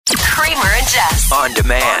Jess. On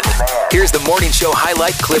demand. Here's the morning show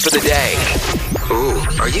highlight clip of the day. Ooh,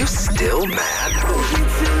 are you still mad?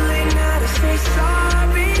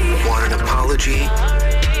 Want an apology?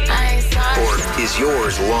 Or is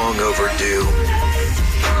yours long overdue?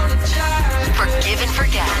 Forgive and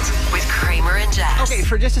Forget with Kramer and Jess. Okay,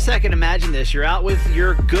 for just a second, imagine this. You're out with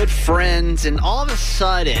your good friends, and all of a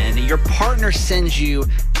sudden, your partner sends you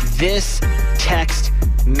this text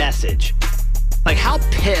message. Like, how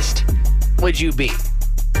pissed would you be?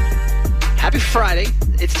 Happy Friday.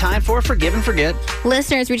 It's time for Forgive and Forget.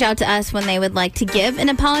 Listeners reach out to us when they would like to give an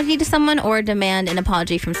apology to someone or demand an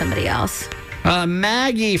apology from somebody else.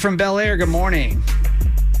 Maggie from Bel Air, good morning.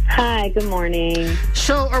 Hi, good morning.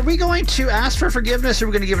 So, are we going to ask for forgiveness, or are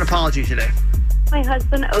we going to give an apology today? My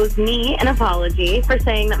husband owes me an apology for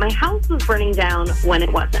saying that my house was burning down when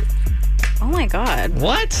it wasn't. Oh my God.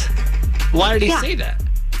 What? Why did he say that?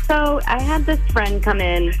 So I had this friend come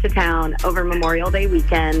in to town over Memorial Day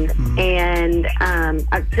weekend, and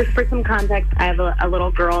just for some context, I have a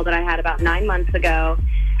little girl that I had about 9 months ago.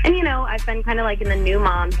 And, you know, I've been kind of like in the new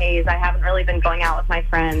mom haze. I haven't really been going out with my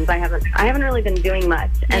friends. I haven't really been doing much.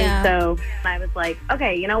 And so I was like,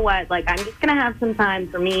 okay, you know what? Like, I'm just going to have some time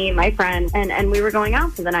for me, my friend. And we were going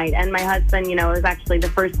out for the night. And my husband, you know, it was actually the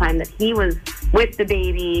first time that he was with the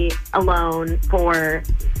baby alone for,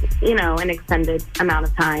 you know, an extended amount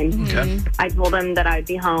of time. Okay. I told him that I'd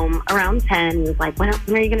be home around 10. He was like, when are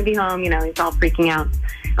you going to be home? You know, he's all freaking out.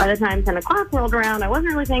 By the time 10 o'clock rolled around, I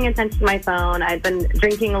wasn't really paying attention to my phone. I'd been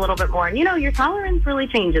drinking a little bit more. And, you know, your tolerance really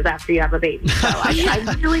changes after you have a baby. So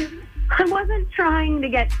I wasn't trying to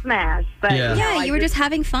get smashed. But Yeah, you were just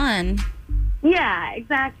having fun. Yeah,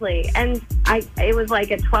 exactly. And it was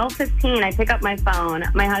like at 12:15, I pick up my phone.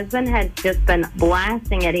 My husband had just been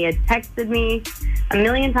blasting it. He had texted me a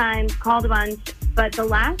million times, called a bunch. But the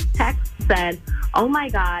last text said, "Oh, my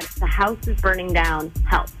God, the house is burning down.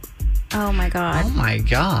 Help." Oh my God. Oh my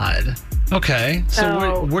God. Okay.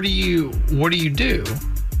 So what do you do?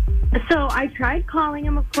 So I tried calling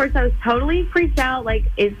him. Of course, I was totally freaked out. Like,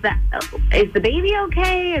 is the baby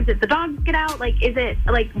okay? Did the dogs get out? Like, is it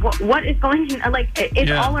like what is going on? Like,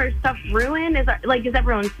 is all our stuff ruined? Is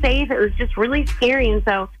everyone safe? It was just really scary. And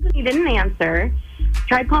so he didn't answer.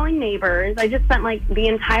 Tried calling neighbors. I just spent like the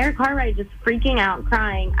entire car ride just freaking out,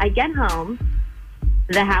 crying. I get home.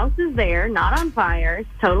 The house is there, not on fire. It's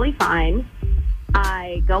totally fine.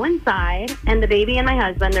 I go inside, and the baby and my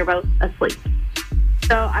husband, they're both asleep.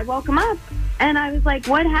 So I woke him up, and I was like,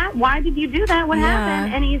 why did you do that? What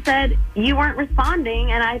happened? And he said, you weren't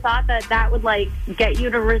responding, and I thought that would, like, get you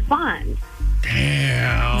to respond.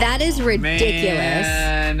 Damn. That is ridiculous.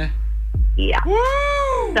 Man. Yeah.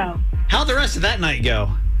 Woo! So, how'd the rest of that night go?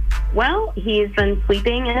 well, he's been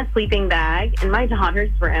sleeping in a sleeping bag in my daughter's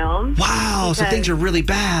room. Wow, so things are really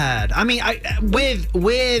bad. I mean,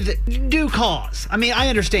 with due cause. I mean, I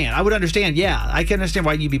understand. I would understand. Yeah, I can understand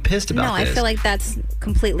why you'd be pissed about this. No, I feel like that's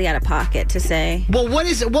completely out of pocket to say. Well, what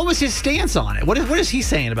was his stance on it? What is he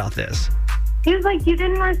saying about this? He was like, you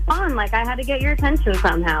didn't respond. Like, I had to get your attention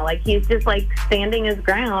somehow. Like, he's just, like, standing his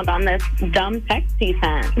ground on this dumb text he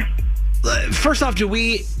sent. First off, do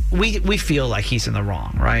we feel like he's in the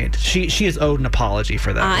wrong, right? She is owed an apology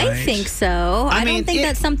for that, I right? think so. I don't think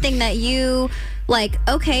that's something that you, like,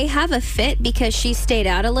 okay, have a fit because she stayed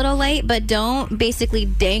out a little late, but don't basically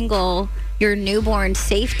dangle your newborn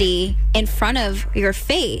safety in front of your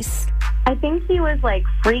face. I think he was, like,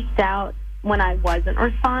 freaked out when I wasn't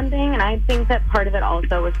responding, and I think that part of it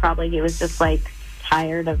also was probably he was just, like,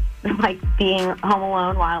 tired of, like, being home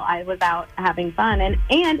alone while I was out having fun. And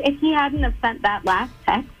if he hadn't have sent that last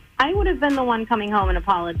text, I would have been the one coming home and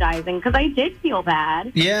apologizing because I did feel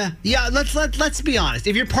bad. Yeah. Let's be honest.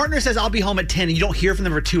 If your partner says I'll be home at 10 and you don't hear from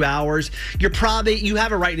them for 2 hours, you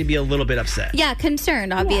have a right to be a little bit upset. Yeah,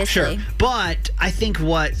 concerned, obviously. Sure. But I think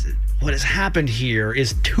what has happened here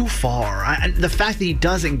is too far. The fact that he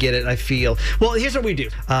doesn't get it, I feel. Well, here's what we do.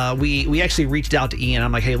 We actually reached out to Ian.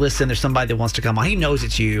 I'm like, hey, listen, there's somebody that wants to come on. He knows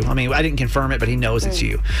it's you. I mean, I didn't confirm it, but he knows it's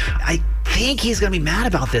you. I think he's going to be mad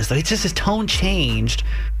about this, though. It's just his tone changed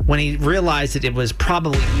when he realized that it was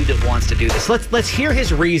probably you that wants to do this. Let's hear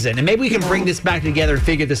his reason, and maybe we can bring this back together and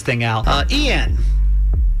figure this thing out. Ian.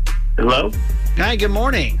 Hello? Hi, good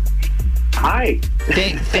morning. Hi.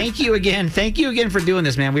 Thank you again. Thank you again for doing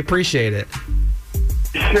this, man. We appreciate it.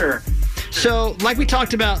 Sure. So, like we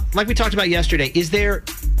talked about yesterday, is there?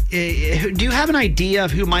 Do you have an idea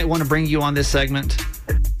of who might want to bring you on this segment?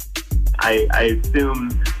 I assume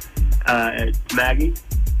Maggie.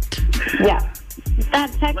 Yeah,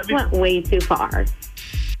 that text went way too far.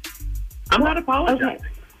 I'm not apologizing.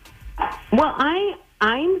 Okay. Well,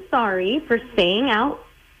 I'm sorry for staying out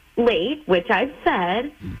late, which I've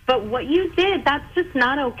said, but what you did, that's just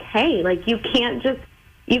not okay. Like, you can't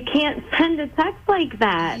send a text like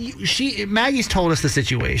that. Maggie's told us the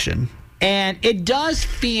situation, and it does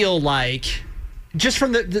feel like, just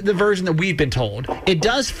from the version that we've been told, it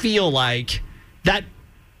does feel like that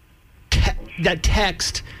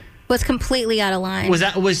text was completely out of line.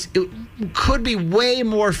 It could be way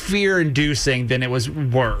more fear-inducing than it was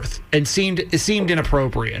worth, and it seemed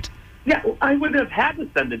inappropriate. Yeah, I wouldn't have had to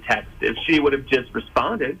send a text if she would have just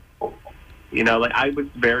responded. You know, like, I was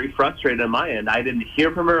very frustrated on my end. I didn't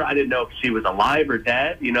hear from her. I didn't know if she was alive or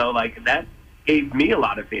dead. You know, like, that gave me a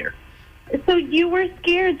lot of fear. So you were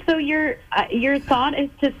scared. So your thought is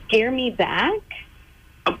to scare me back?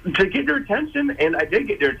 To get your attention, and I did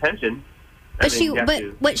get your attention.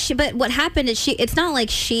 But what happened is it's not like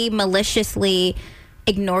she maliciously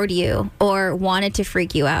ignored you or wanted to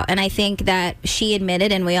freak you out. And I think that she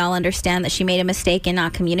admitted, and we all understand, that she made a mistake in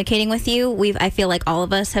not communicating with you. I feel like all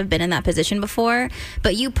of us have been in that position before.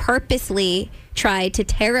 But you purposely tried to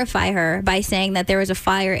terrify her by saying that there was a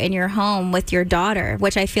fire in your home with your daughter,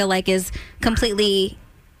 which I feel like is completely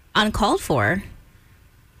uncalled for.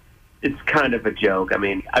 It's kind of a joke. I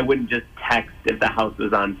mean, I wouldn't just text if the house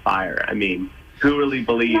was on fire. I mean, who really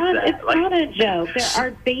believes that? It's not a joke. Our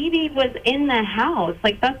baby was in the house.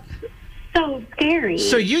 Like, that's so scary.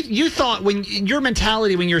 So you thought, when your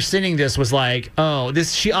mentality when you're sending this was like, oh,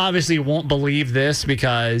 she obviously won't believe this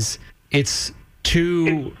because it's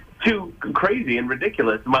too crazy and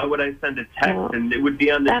ridiculous. Why would I send a text and it would be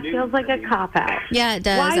on the news? That feels like a cop-out. Yeah, it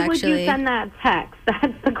does, Why actually. would you send that text?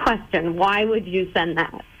 That's the question. Why would you send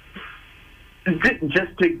that?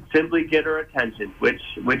 Just to simply get her attention, which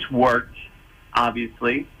worked,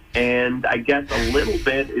 obviously. And I guess a little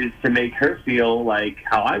bit is to make her feel like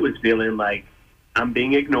how I was feeling, like I'm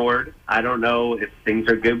being ignored. I don't know if things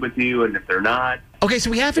are good with you and if they're not. Okay,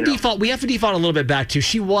 so we have to default a little bit back to,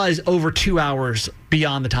 she was over 2 hours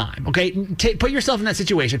beyond the time. Okay, put yourself in that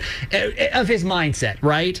situation of his mindset,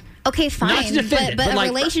 right? Okay, fine. Not to defend it, but a like,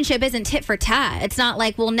 relationship isn't tit for tat. It's not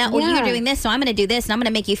like, well, you're doing this, so I'm going to do this, and I'm going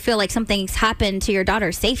to make you feel like something's happened to your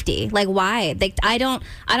daughter's safety. Like, why? Like, I don't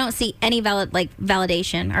see any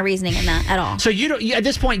validation or reasoning in that at all. So at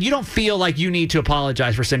this point, you don't feel like you need to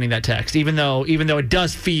apologize for sending that text, even though it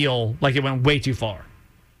does feel like it went way too far.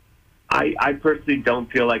 I personally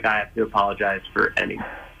don't feel like I have to apologize for anything.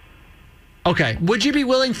 Okay. Would you be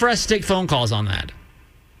willing for us to take phone calls on that?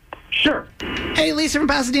 Sure. Hey, Lisa from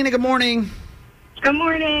Pasadena, good morning. Good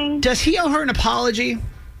morning. Does he owe her an apology?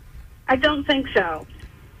 I don't think so.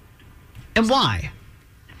 And why?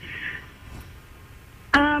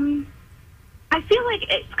 I feel like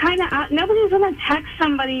it's kind of nobody's going to text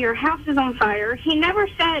somebody, your house is on fire. He never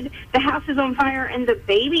said the house is on fire and the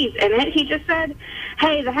baby's in it. He just said,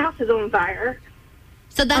 hey, the house is on fire.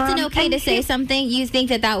 So that's an okay to say something? You think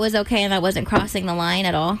that was okay and that wasn't crossing the line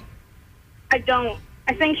at all? I don't.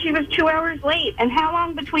 I think she was 2 hours late. And how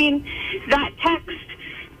long between that text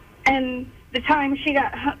and the time she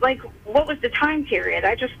got, like, what was the time period?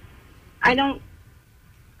 I don't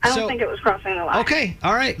think it was crossing the line. Okay.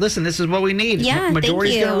 All right. Listen, this is what we need. Yeah,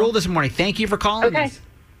 Majority's thank you. going to rule this morning. Thank you for calling us.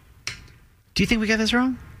 Do you think we got this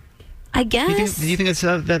wrong? I guess. Do you think that's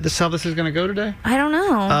that's how this is going to go today? I don't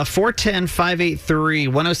know.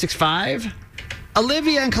 410-583-1065.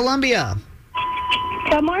 Olivia in Columbia.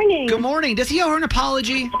 Good morning. Good morning. Does he owe her an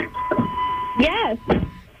apology? Yes.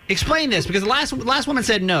 Explain this, because the last woman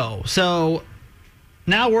said no. So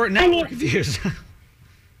now we're confused.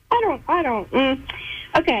 I don't.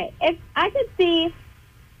 Okay, if I could see,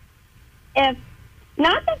 if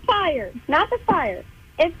not the fire,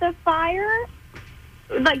 if the fire,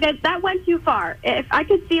 like that went too far. If I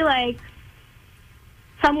could see, like,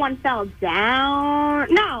 someone fell down,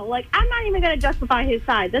 no, like, I'm not even going to justify his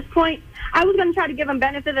side. At this point, I was going to try to give him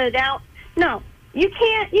benefit of the doubt. No, you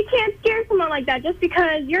can't scare someone like that just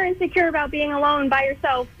because you're insecure about being alone by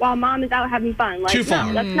yourself while mom is out having fun. Like, too far.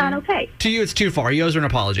 No, that's not okay. To you, it's too far. He owes her an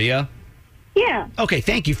apology, yeah? Yeah. Okay,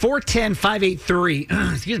 thank you.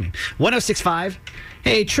 410-583, excuse me, 1065.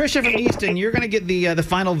 Hey, Trisha from Easton, you're going to get the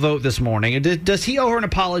final vote this morning. Does he owe her an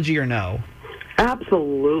apology or no?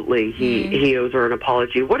 Absolutely, he owes her an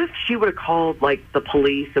apology. What if she would have called, like, the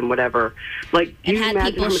police and whatever? Like, do you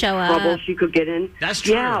imagine how much trouble she could get in? That's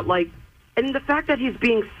true. Yeah, like, and the fact that he's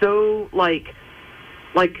being so, like,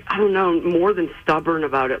 I don't know, more than stubborn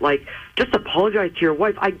about it. Like, just apologize to your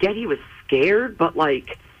wife. I get he was scared, but,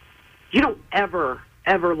 like, you don't ever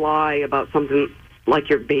lie about something like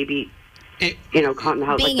your baby, caught in the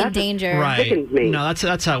house. Being like, in danger. Right. Sickens me. No,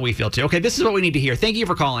 that's how we feel, too. Okay, this is what we need to hear. Thank you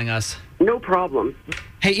for calling us. No problem.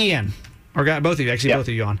 Hey, Ian, or both of you, actually, both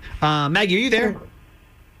of you on. Maggie, are you there?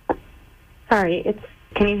 Sorry,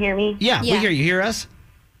 can you hear me? Yeah, we hear you. Hear us?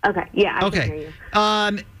 Okay, yeah, I can hear you.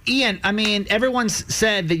 Ian, I mean, everyone's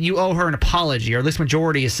said that you owe her an apology, or at least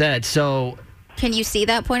majority has said, so... Can you see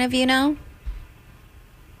that point of view now?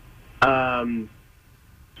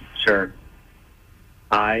 Sure.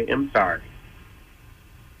 I am sorry.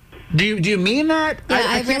 Do you mean that? Yeah,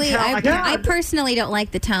 I personally don't like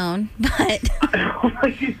the tone, but...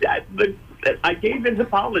 I gave his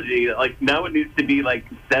apology. Like, now it needs to be, like,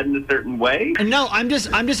 said in a certain way. No, I'm just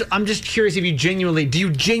curious if do you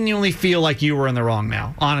genuinely feel like you were in the wrong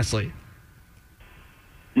now? Honestly.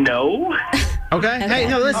 No. Okay. Hey,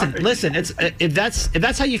 no, listen. It's if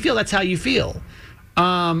that's how you feel, that's how you feel.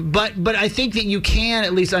 But I think that you can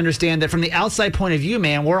at least understand that from the outside point of view,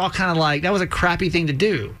 man, we're all kind of like, that was a crappy thing to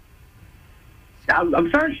do. I'm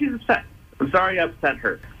sorry she's upset. I'm sorry I upset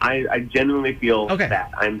her. I genuinely feel that.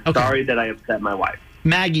 I'm sorry that I upset my wife.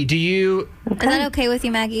 Maggie, do you... Is that okay with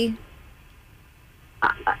you, Maggie?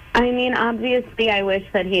 I mean, obviously, I wish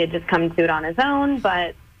that he had just come to it on his own,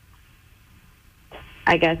 but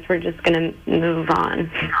I guess we're just going to move on.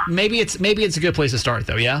 Maybe it's a good place to start,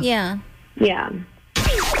 though, yeah? Yeah. Yeah.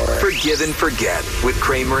 Forgive and Forget with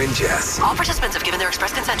Kramer and Jess. All participants have given their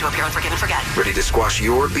express consent to appear on Forgive and Forget. Ready to squash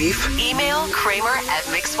your beef? Email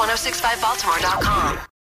Kramer@Mix1065Baltimore.com.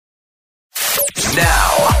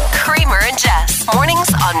 Now, Kramer and Jess. Mornings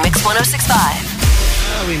on Mix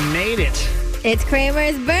 1065. We made it. It's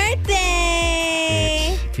Kramer's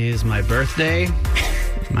birthday. It is my birthday.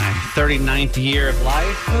 My 39th year of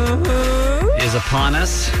life is upon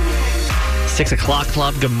us. 6 o'clock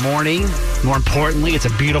club, good morning. More importantly, it's a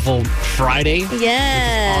beautiful Friday.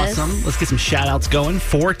 Yes. Which is awesome. Let's get some shout outs going.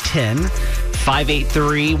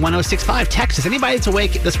 410-583-1065. Text us. Anybody that's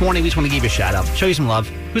awake this morning, we just want to give you a shout out. Show you some love.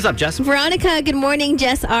 Who's up, Jess? Veronica, good morning.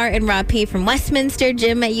 Jess R. and Rob P. from Westminster.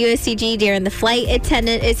 Jim at USCG. Darren, the flight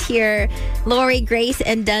attendant, is here. Lori, Grace,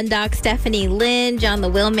 and Dundalk. Stephanie, Lynn. John, the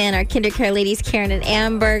wheelman. Our KinderCare ladies, Karen and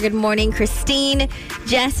Amber. Good morning. Christine,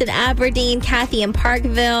 Jess in Aberdeen. Kathy in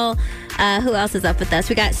Parkville. Who else is up with us?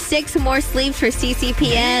 We got 6 more sleeves for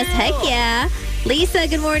CCPS. Heck yeah. Lisa,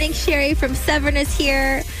 good morning. Sherry from Severn is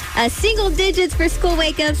here. Single digits for school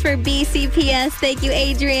wake-ups for BCPS. Thank you,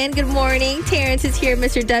 Adrian. Good morning. Terrence is here.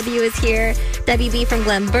 Mr. W is here. WB from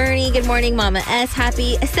Glen Burnie. Good morning, Mama S.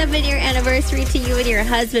 Happy 7-year anniversary to you and your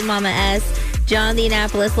husband, Mama S. John, the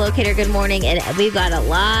Annapolis locator, good morning. And we've got a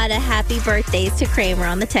lot of happy birthdays to Kramer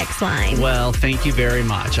on the text line. Well, thank you very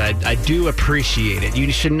much. I do appreciate it. You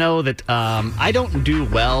should know that I don't do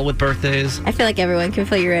well with birthdays. I feel like everyone can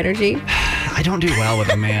feel your energy. I don't do well with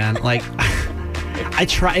them, man. Like, I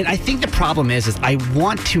try. And I think the problem is I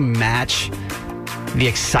want to match the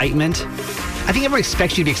excitement. I think everyone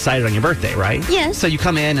expects you to be excited on your birthday, right? Yes. So you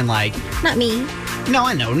come in and like... Not me. No,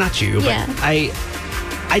 I know, not you. Yeah. But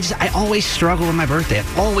I always struggle with my birthday.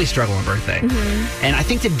 I've always struggled with my birthday. Mm-hmm. And I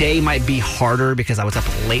think today might be harder because I was up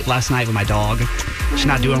late last night with my dog. She's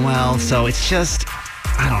not doing well. So it's just,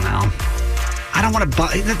 I don't know. I don't want to,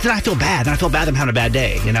 then I feel bad. Then I feel bad that I'm having a bad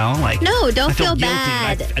day, you know? Like, no, don't feel guilty.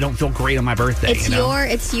 bad. I don't feel great on my birthday. It's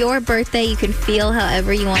your birthday. You can feel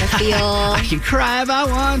however you want to feel. I can cry if I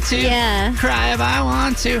want to. Yeah. Cry if I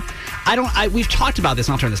want to. We've talked about this,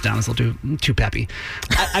 and I'll turn this down. This will do too peppy.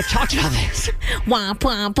 I've talked about this. Womp,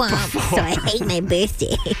 womp, womp. So I hate my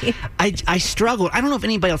birthday. I struggle. I don't know if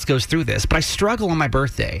anybody else goes through this, but I struggle on my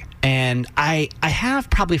birthday. And I have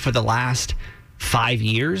probably for the last 5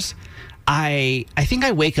 years. I think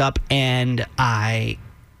I wake up and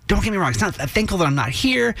don't get me wrong, it's not thankful that I'm not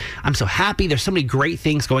here. I'm so happy. There's so many great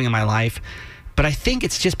things going in my life. But I think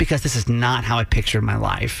it's just because this is not how I pictured my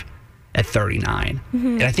life at 39. Mm-hmm.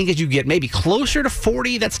 And I think as you get maybe closer to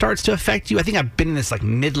 40, that starts to affect you. I think I've been in this like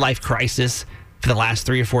midlife crisis for the last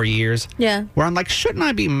 3 or 4 years. Yeah. Where I'm like, shouldn't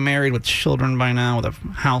I be married with children by now, with a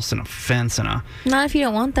house and a fence and not if you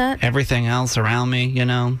don't want that. Everything else around me, you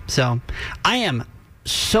know? So I am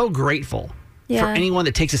so grateful for anyone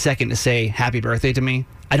that takes a second to say happy birthday to me.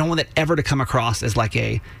 I don't want that ever to come across as like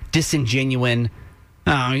a disingenuine,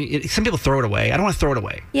 some people throw it away. I don't want to throw it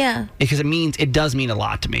away. Yeah. Because it does mean a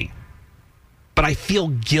lot to me. But I feel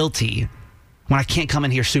guilty when I can't come in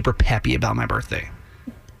here super peppy about my birthday.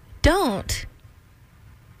 Don't.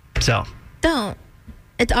 So. Don't.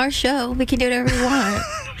 It's our show. We can do whatever we want.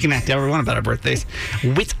 We can act however we want about our birthdays.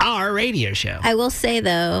 It's our radio show. I will say,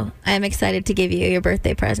 though, I'm excited to give you your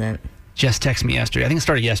birthday present. Jess texted me yesterday. I think it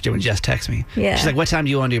started yesterday when Jess texted me. Yeah. She's like, what time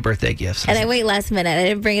do you want to do birthday gifts? And I wait last minute. I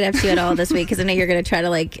didn't bring it up to you at all this week because I know you're going to try to,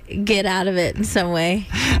 like, get out of it in some way.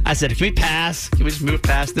 I said, can we pass? Can we just move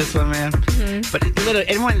past this one, man? Mm-hmm. But literally,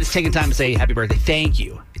 anyone that's taking time to say happy birthday, thank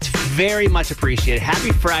you. It's very much appreciated.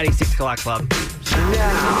 Happy Friday, 6 o'clock club.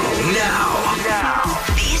 Now.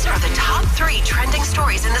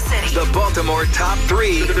 stories in the city. The Baltimore Top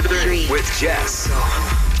 3 with Jess.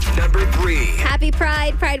 Number 3. Happy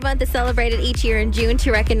Pride. Pride Month is celebrated each year in June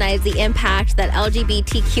to recognize the impact that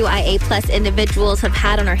LGBTQIA plus individuals have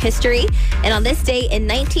had on our history. And on this day in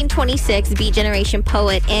 1926, Beat Generation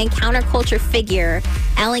poet and counterculture figure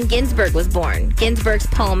Allen Ginsberg was born. Ginsberg's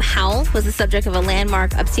poem Howl was the subject of a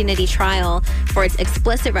landmark obscenity trial for its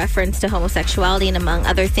explicit reference to homosexuality and among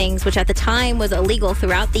other things, which at the time was illegal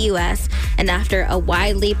throughout the U.S. And after a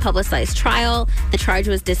widely publicized trial, the charge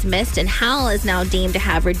was dismissed, and Howl is now deemed to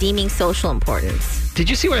have redeeming social importance. Did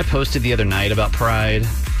you see what I posted the other night about Pride?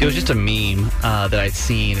 It was just a meme that I'd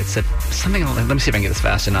seen. It said something, let me see if I can get this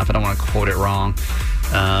fast enough. I don't want to quote it wrong.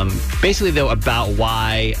 Basically, though, about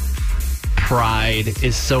why Pride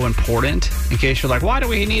is so important, in case you're like, why do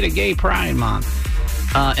we need a gay Pride Month?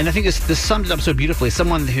 And I think this sums it up so beautifully.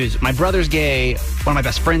 Someone my brother's gay, one of my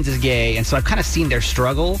best friends is gay, and so I've kind of seen their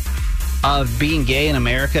struggle of being gay in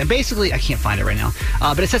America. And basically, I can't find it right now,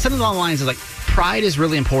 but it said something along the lines of like, Pride is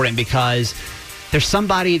really important because there's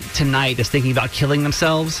somebody tonight that's thinking about killing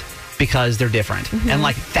themselves because they're different. Mm-hmm. And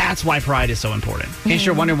like, that's why Pride is so important. In case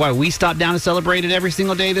you're wondering why we stop down and celebrate it every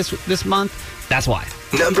single day this month, that's why.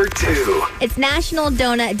 Number 2. It's National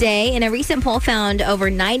Donut Day, and a recent poll found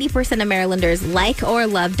over 90% of Marylanders like or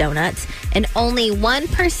love donuts, and only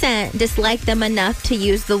 1% dislike them enough to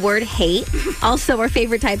use the word hate. Also, our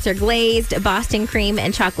favorite types are glazed, Boston cream,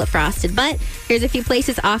 and chocolate frosted. But here's a few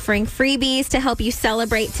places offering freebies to help you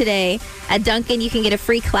celebrate today. At Dunkin', you can get a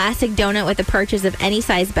free classic donut with the purchase of any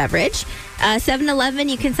size beverage. 7-Eleven,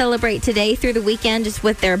 you can celebrate today through the weekend just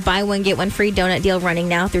with their buy one, get one free donut deal running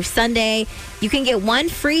now through Sunday. You can get one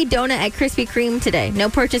free donut at Krispy Kreme today. No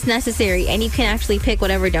purchase necessary, and you can actually pick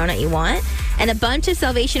whatever donut you want. And a bunch of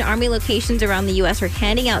Salvation Army locations around the U.S. are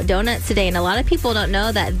handing out donuts today, and a lot of people don't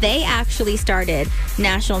know that they actually started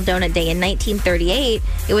National Donut Day in 1938.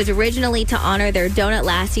 It was originally to honor their donut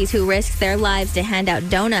lassies who risked their lives to hand out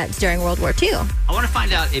donuts during World War II. I want to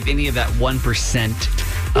find out if any of that 1%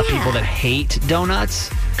 of people that hate donuts,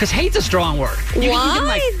 because hate's a strong word. Why, though?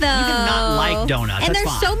 You can not like donuts. And that's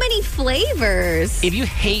there's fine. so many flavors. If you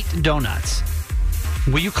hate donuts,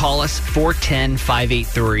 will you call us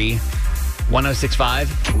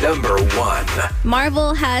 410-583-1065? Number 1.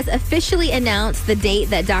 Marvel has officially announced the date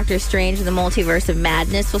that Doctor Strange and the Multiverse of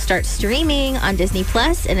Madness will start streaming on Disney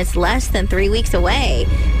Plus, and it's less than 3 weeks away.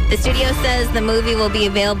 The studio says the movie will be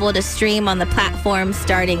available to stream on the platform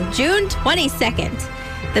starting June 22nd.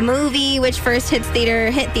 The movie, which first hit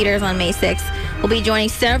theaters on May 6th, will be joining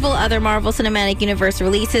several other Marvel Cinematic Universe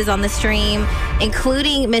releases on the stream,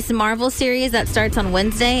 including Ms. Marvel series that starts on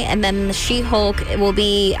Wednesday, and then the She-Hulk will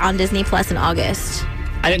be on Disney Plus in August.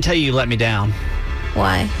 I didn't tell you let me down.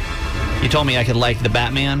 Why? You told me I could like the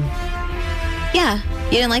Batman. Yeah.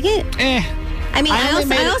 You didn't like it? I mean, I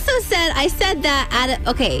said that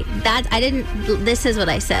this is what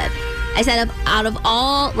I said. I said out of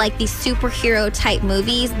all like these superhero type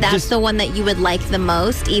movies, that's the one that you would like the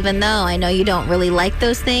most, even though I know you don't really like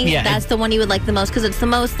those things. Yeah, that's the one you would like the most because it's the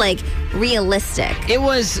most like realistic. It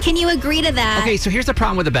was. Can you agree to that? Okay, so here's the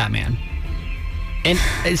problem with the Batman. And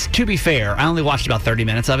it's, to be fair, I only watched about 30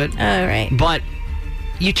 minutes of it. All right. But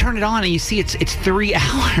you turn it on and you see it's 3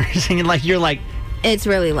 hours and you're like, it's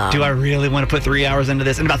really long. Do I really want to put 3 hours into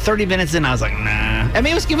this? And about 30 minutes in, I was like, nah. I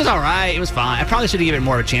mean, it was all right. It was fine. I probably should have given it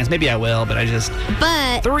more of a chance. Maybe I will, but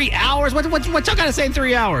 3 hours? What y'all got to say in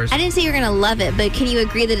 3 hours? I didn't say you're going to love it, but can you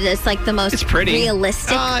agree that it's like the most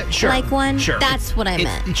realistic like one? Sure. That's what I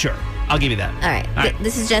meant. Sure. I'll give you that. All right.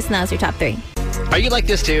 This is Jess. Now's your top 3. Are you like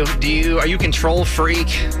this too? Are you a control freak?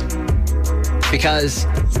 Because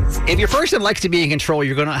if your person likes to be in control,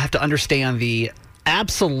 you're going to have to understand the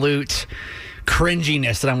absolute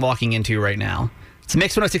cringiness that I'm walking into right now. It's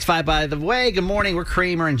Mix 106.5, by the way. Good morning. We're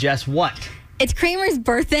Kramer and Jess. What? It's Kramer's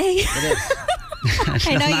birthday. It is.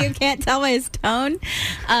 I know you can't tell by his tone.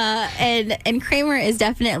 And Kramer is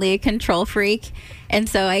definitely a control freak. And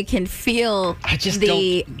so I can feel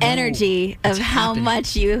the energy of how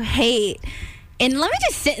much you hate. And let me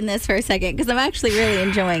just sit in this for a second because I'm actually really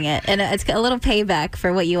enjoying it. And it's a little payback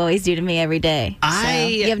for what you always do to me every day.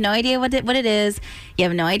 You have no idea what it is. You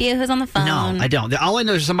have no idea who's on the phone. No, I don't. All I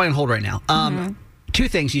know is there's somebody on hold right now. Two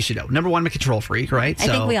things you should know. Number one, I'm a control freak, right? I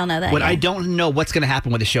think we all know that. When I don't know what's going to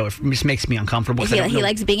happen with the show, it just makes me uncomfortable. He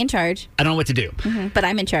likes being in charge. I don't know what to do. But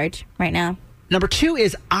I'm in charge right now. Number two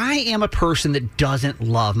is I am a person that doesn't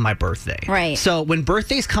love my birthday. Right. So when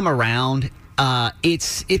birthdays come around,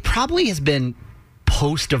 it probably has been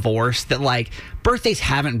post-divorce that, like, birthdays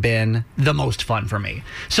haven't been the most fun for me.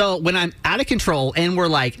 So when I'm out of control and we're,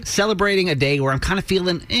 like, celebrating a day where I'm kind of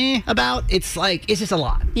feeling about, it's just a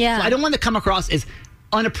lot. Yeah. So I don't want to come across as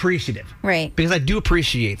unappreciative. Right. Because I do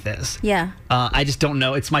appreciate this. Yeah. I just don't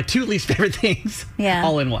know. It's my 2 least favorite things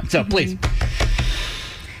all in one. So please.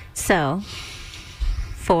 So,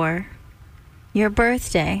 for your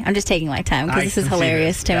birthday, I'm just taking my time because this is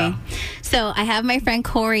hilarious to me. So I have my friend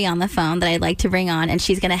Corey on the phone that I'd like to bring on, and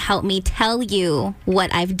she's going to help me tell you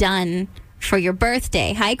what I've done for your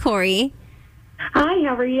birthday. Hi, Corey. Hi,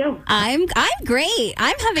 how are you? I'm great.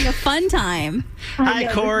 I'm having a fun time.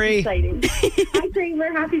 Hi, Corey. Exciting. Hi,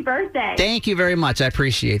 Kramer. Happy birthday. Thank you very much. I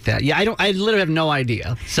appreciate that. Yeah, I literally have no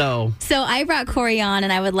idea. So I brought Corey on,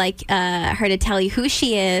 and I would like her to tell you who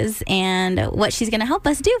she is and what she's going to help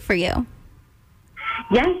us do for you.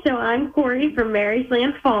 Yes, so I'm Corey from Mary's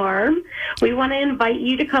Land Farm. We want to invite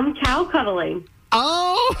you to come cow cuddling.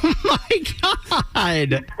 Oh, my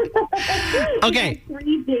God. Okay.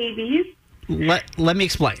 3 babies. Let me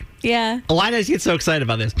explain. Yeah. Why does he get so excited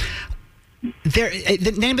about this?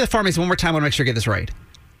 The name of the farm is, one more time, I want to make sure I get this right.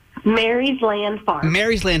 Mary's Land Farm.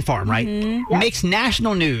 Mary's Land Farm, right? Mm-hmm. Yep. Makes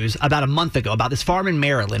national news about a month ago about this farm in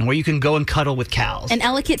Maryland where you can go and cuddle with cows. In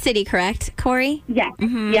Ellicott City, correct, Corey? Yes.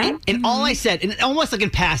 Mm-hmm. Yes. And all I said, and almost like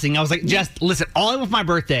in passing, I was like, just listen, all I want for my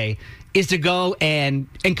birthday is to go and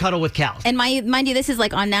cuddle with cows. And mind you, this is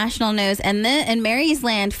like on national news, and Mary's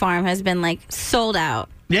Land Farm has been like sold out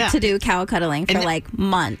to do cow cuddling for like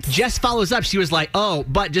months. Jess follows up. She was like, "Oh,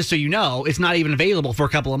 but just so you know, it's not even available for a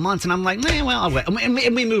couple of months." And I'm like, well, I'll wait.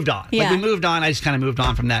 And we moved on. Yeah. Like, we moved on. I just kind of moved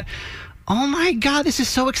on from that. Oh my God, this is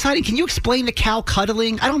so exciting! Can you explain the cow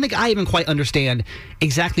cuddling? I don't think I even quite understand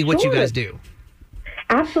exactly what you guys do.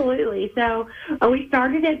 Absolutely. So we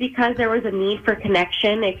started it because there was a need for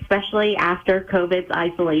connection, especially after COVID's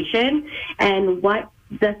isolation. And what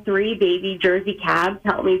the 3 baby Jersey calves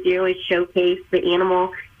help me do is showcase the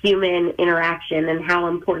animal-human interaction and how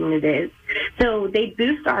important it is. So they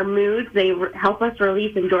boost our moods. They help us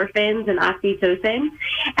release endorphins and oxytocin.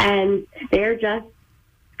 And they're just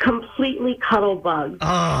completely cuddle bugs.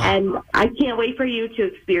 Oh. And I can't wait for you to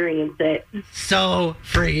experience it. So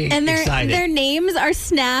freaking And excited. their names are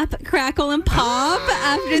Snap, Crackle, and Pop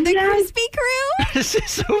after the Crispy Crew. This is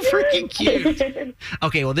so freaking cute.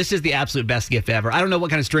 Okay, well, this is the absolute best gift ever. I don't know what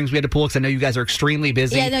kind of strings we had to pull because I know you guys are extremely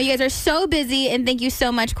busy. Yeah, no, you guys are so busy, and thank you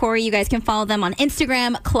so much, Corey. You guys can follow them on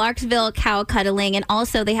Instagram, Clarksville Cow Cuddling, and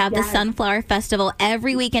also they have the Sunflower Festival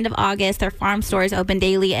every weekend of August. Their farm store is open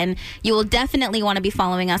daily, and you will definitely want to be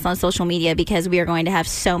following us on social media because we are going to have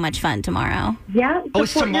so much fun tomorrow. Yeah. Oh,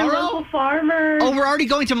 it's support your tomorrow? local farmers. Oh, we're already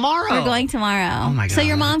going tomorrow. We're going tomorrow. Oh, my So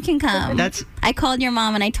your God. mom can come. I called your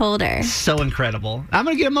mom and I told her. So incredible. I'm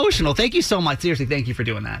going to get emotional. Thank you so much. Seriously, thank you for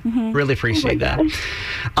doing that. Really appreciate that.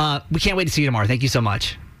 We can't wait to see you tomorrow. Thank you so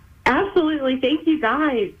much. Absolutely. Thank you,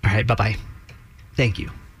 guys. All right, bye-bye. Thank you.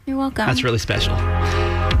 You're welcome. That's really special.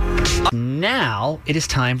 Now it is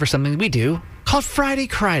time for something we do called Friday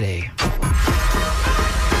Cry Day.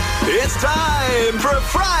 It's time for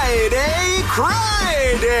Friday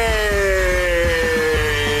Cry Day.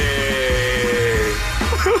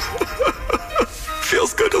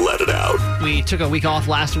 Feels good to let it out. We took a week off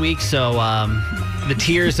last week, so the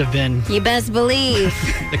tears have been... You best believe.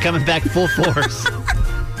 They're coming back full force.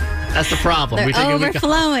 That's the problem. They're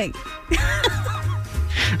overflowing.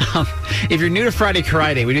 If you're new to Friday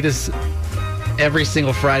Cry Day, we do this every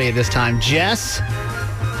single Friday at this time. Jess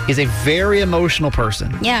is a very emotional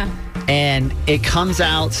person. Yeah. And it comes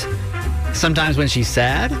out sometimes when she's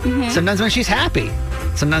sad, sometimes when she's happy,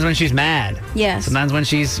 sometimes when she's mad. Yes. Sometimes when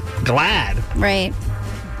she's glad. Right.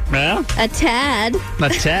 Yeah. A tad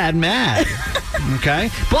mad. Okay.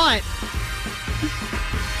 But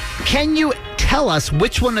can you tell us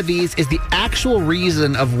which one of these is the actual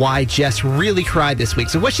reason of why Jess really cried this week?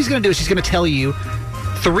 So what she's going to do is she's going to tell you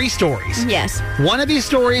 3 stories. Yes. One of these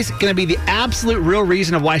stories going to be the absolute real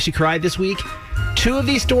reason of why she cried this week. 2 of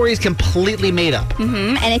these stories completely made up.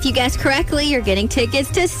 And if you guess correctly, you're getting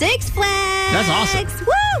tickets to Six Flags. That's awesome.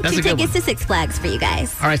 Woo! That's 2 a good tickets one. to Six Flags for you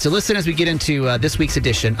guys. All right, so listen as we get into this week's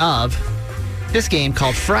edition of this game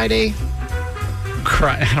called Friday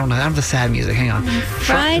Cry. I don't know. I have the sad music. Hang on.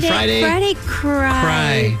 Friday Cry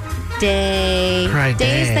Day. Cry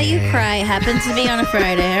Days Day. that you cry happens to be on a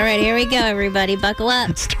Friday. All right, here we go, everybody. Buckle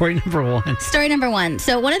up. Story number 1. Story number 1.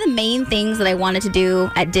 So one of the main things that I wanted to do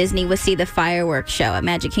at Disney was see the fireworks show at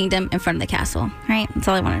Magic Kingdom in front of the castle. Right? That's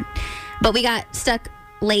all I wanted. But we got stuck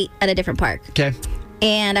late at a different park. Okay.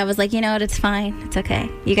 And I was like, you know what? It's fine. It's okay.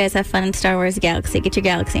 You guys have fun in Star Wars Galaxy. Get your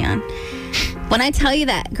Galaxy on. When I tell you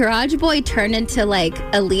that Garage Boy turned into like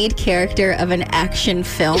a lead character of an action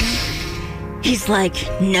film, he's like,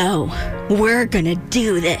 no, we're gonna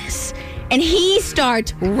do this. And he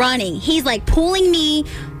starts running. He's like pulling me,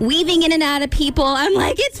 weaving in and out of people. I'm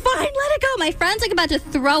like, it's fine, let it go. My friend's like about to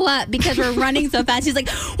throw up because we're running so fast. He's like,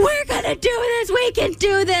 we're gonna do this, we can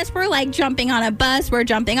do this. We're like jumping on a bus, we're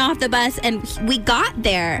jumping off the bus, and we got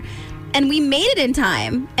there. And we made it in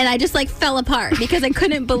time, and I just like fell apart because I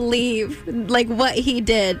couldn't believe like what he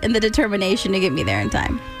did and the determination to get me there in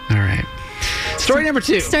time. All right. Story number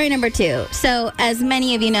 2. Story number 2. So, as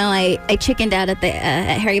many of you know, I chickened out at the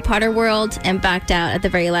at Harry Potter World and backed out at the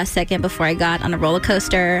very last second before I got on a roller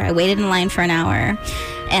coaster. I waited in line for an hour,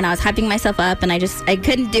 and I was hyping myself up, and I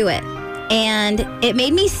couldn't do it. And it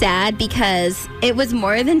made me sad because it was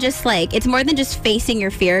more than just like, it's more than just facing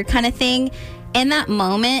your fear kind of thing. In that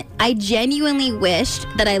moment, I genuinely wished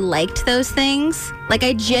that I liked those things. Like,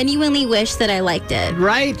 I genuinely wish that I liked it.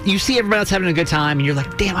 Right? You see everybody else having a good time, and you're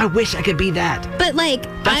like, damn, I wish I could be that. But, like,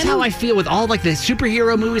 that's how I feel with all, like, the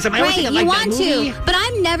superhero movies. I wish I could like that movie. But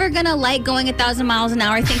I'm never going to like going 1,000 miles an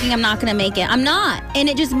hour thinking I'm not going to make it. I'm not. And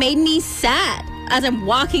it just made me sad as I'm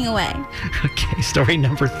walking away. Okay, story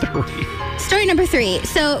number 3. Story number 3.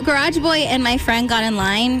 So, Garage Boy and my friend got in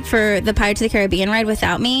line for the Pirates of the Caribbean ride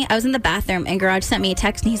without me. I was in the bathroom, and Garage sent me a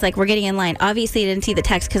text, and he's like, we're getting in line. Obviously, I didn't see the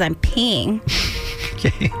text because I'm peeing.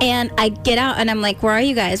 Okay. And I get out, and I'm like, where are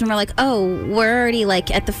you guys? And we're like, oh, we're already, like,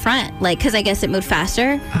 at the front. Like, because I guess it moved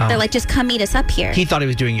faster. Oh. They're like, just come meet us up here. He thought he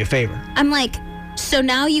was doing you a favor. I'm like, so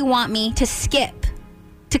now you want me to skip,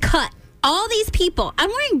 to cut all these people? I'm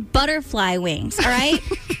wearing butterfly wings, all right?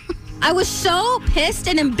 I was so pissed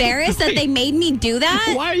and embarrassed that they made me do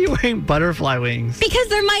that. Why are you wearing butterfly wings? Because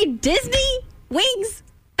they're my Disney wings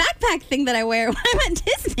backpack thing that I wear when I'm at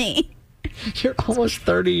Disney. You're almost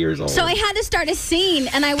 30 years old. So I had to start a scene,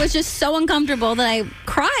 and I was just so uncomfortable that I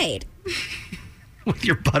cried. With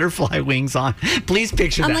your butterfly wings on. Please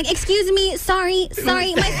picture that. I'm like, excuse me, sorry,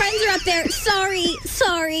 my friends are up there,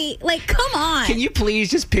 sorry. Like, come on. Can you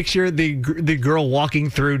please just picture the girl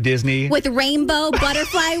walking through Disney? With rainbow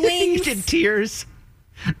butterfly wings? In tears.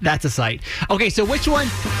 That's a sight. Okay, so which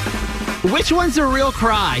one's a real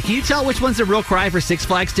cry? Can you tell which one's a real cry for Six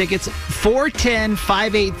Flags tickets?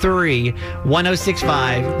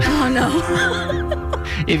 410-583-1065. Oh, no.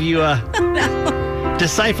 If you,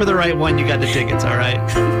 decipher the right one, you got the tickets, all right?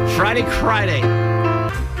 Friday.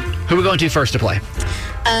 Who are we going to first to play?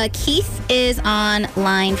 Keith is on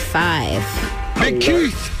line 5. Hey,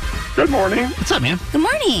 Keith. Good morning. What's up, man? Good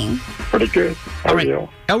morning. Pretty good. How are you?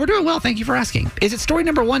 Oh, we're doing well. Thank you for asking. Is it story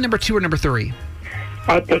number 1, number 2, or number 3?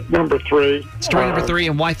 I picked number 3. Story number 3,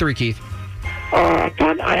 and why 3, Keith? I'm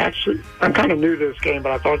kind of new to this game,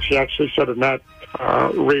 but I thought she actually said Annette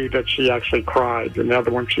Reed that she actually cried, and the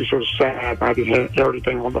other one she was sad. I didn't hear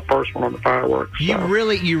anything on the first one on the fireworks. So. You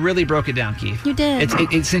really broke it down, Keith. You did.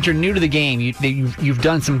 It's since you're new to the game, you've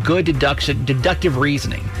done some good deductive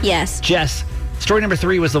reasoning. Yes. Jess, story number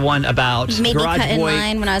 3 was the one about Make Garage me cut Boy. in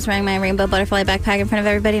line when I was wearing my rainbow butterfly backpack in front of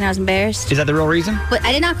everybody, and I was embarrassed. Is that the real reason? But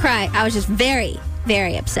I did not cry. I was just very,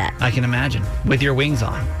 very upset. I can imagine. With your wings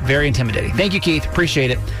on. Very intimidating. Thank you, Keith.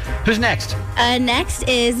 Appreciate it. Who's next? Next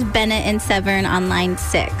is Bennett and Severn on line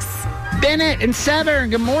 6. Bennett and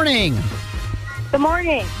Severn, good morning. Good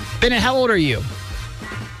morning. Bennett, how old are you?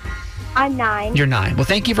 I'm 9. You're 9. Well,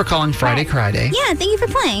 thank you for calling Friday Cry Day. Yeah, thank you for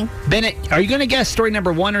playing. Bennett, are you going to guess story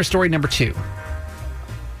number 1 or story number 2?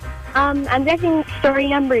 I'm guessing story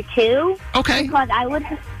number 2. Okay. Because I would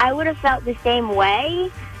have felt the same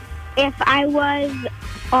way if I was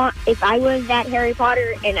at Harry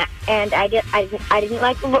Potter and I didn't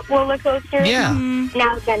like the roller coaster. Yeah. And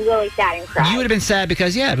I was then really sad and cried. You would have been sad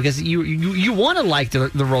because you want to like the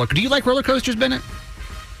roller coaster. Do you like roller coasters, Bennett?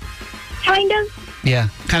 Kind of. Yeah.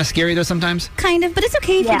 Kind of scary though sometimes? Kind of, but it's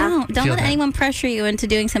okay if you don't. Don't Feel let that. anyone pressure you into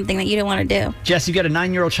doing something that you don't want to do. Jess, you got a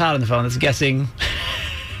 9-year-old child on the phone that's guessing.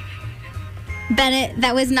 Bennett,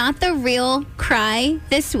 that was not the real cry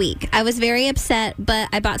this week. I was very upset, but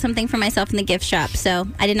I bought something for myself in the gift shop, so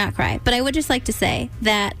I did not cry. But I would just like to say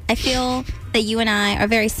that I feel that you and I are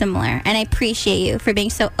very similar, and I appreciate you for being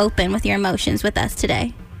so open with your emotions with us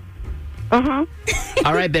today. Uh-huh.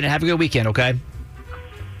 All right, Bennett, have a good weekend, okay?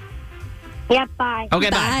 Yeah, bye.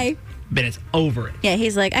 Okay, bye. Bennett's over it. Yeah,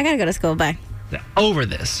 he's like, I gotta go to school, bye. Over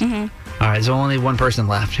this. Mm-hmm. All right, there's only one person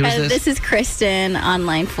left. Who's this? This is Kristen on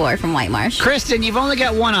line 4 from White Marsh. Kristen, you've only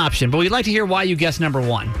got one option, but we'd like to hear why you guessed number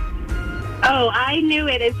 1. Oh, I knew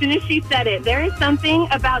it as soon as she said it. There is something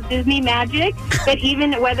about Disney magic that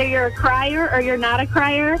even whether you're a crier or you're not a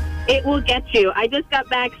crier, it will get you. I just got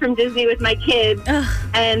back from Disney with my kids,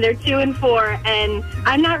 and they're 2 and 4, and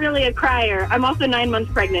I'm not really a crier. I'm also 9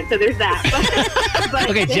 months pregnant, so there's that. But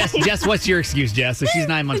Okay, Jess, what's your excuse, Jess? So she's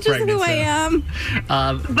 9 months pregnant. Just who I am.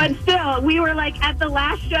 But still, we were like at the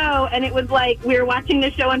last show, and it was like we were watching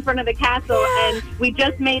the show in front of the castle, and we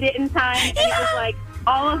just made it in time, and it was like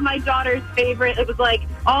all of my daughter's favorite. It was like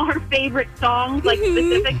all her favorite songs, like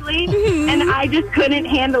specifically, and I just couldn't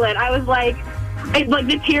handle it. I was like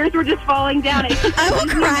the tears were just falling down. I will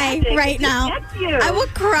cry right now. I will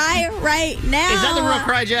cry right now. Is that the real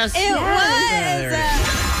cry, Jess? It was.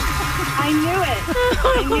 I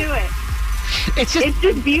knew it. It's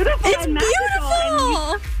just beautiful. It's and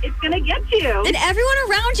beautiful. And it's gonna get you. And everyone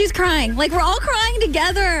around you's crying. Like, we're all crying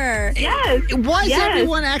together. Yes. Was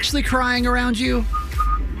everyone actually crying around you?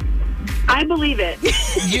 I believe it.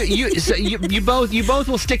 You both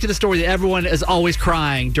will stick to the story that everyone is always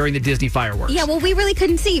crying during the Disney fireworks. Yeah, well, we really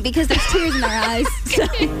couldn't see because there's tears in our eyes. So.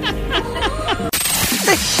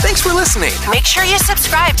 Hey, thanks for listening. Make sure you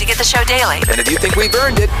subscribe to get the show daily. And if you think we've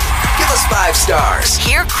earned it, give us 5 stars.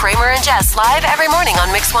 Hear Kramer and Jess live every morning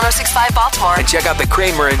on Mix 106.5 Baltimore. And check out the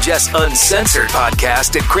Kramer and Jess Uncensored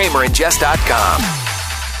podcast at kramerandjess.com.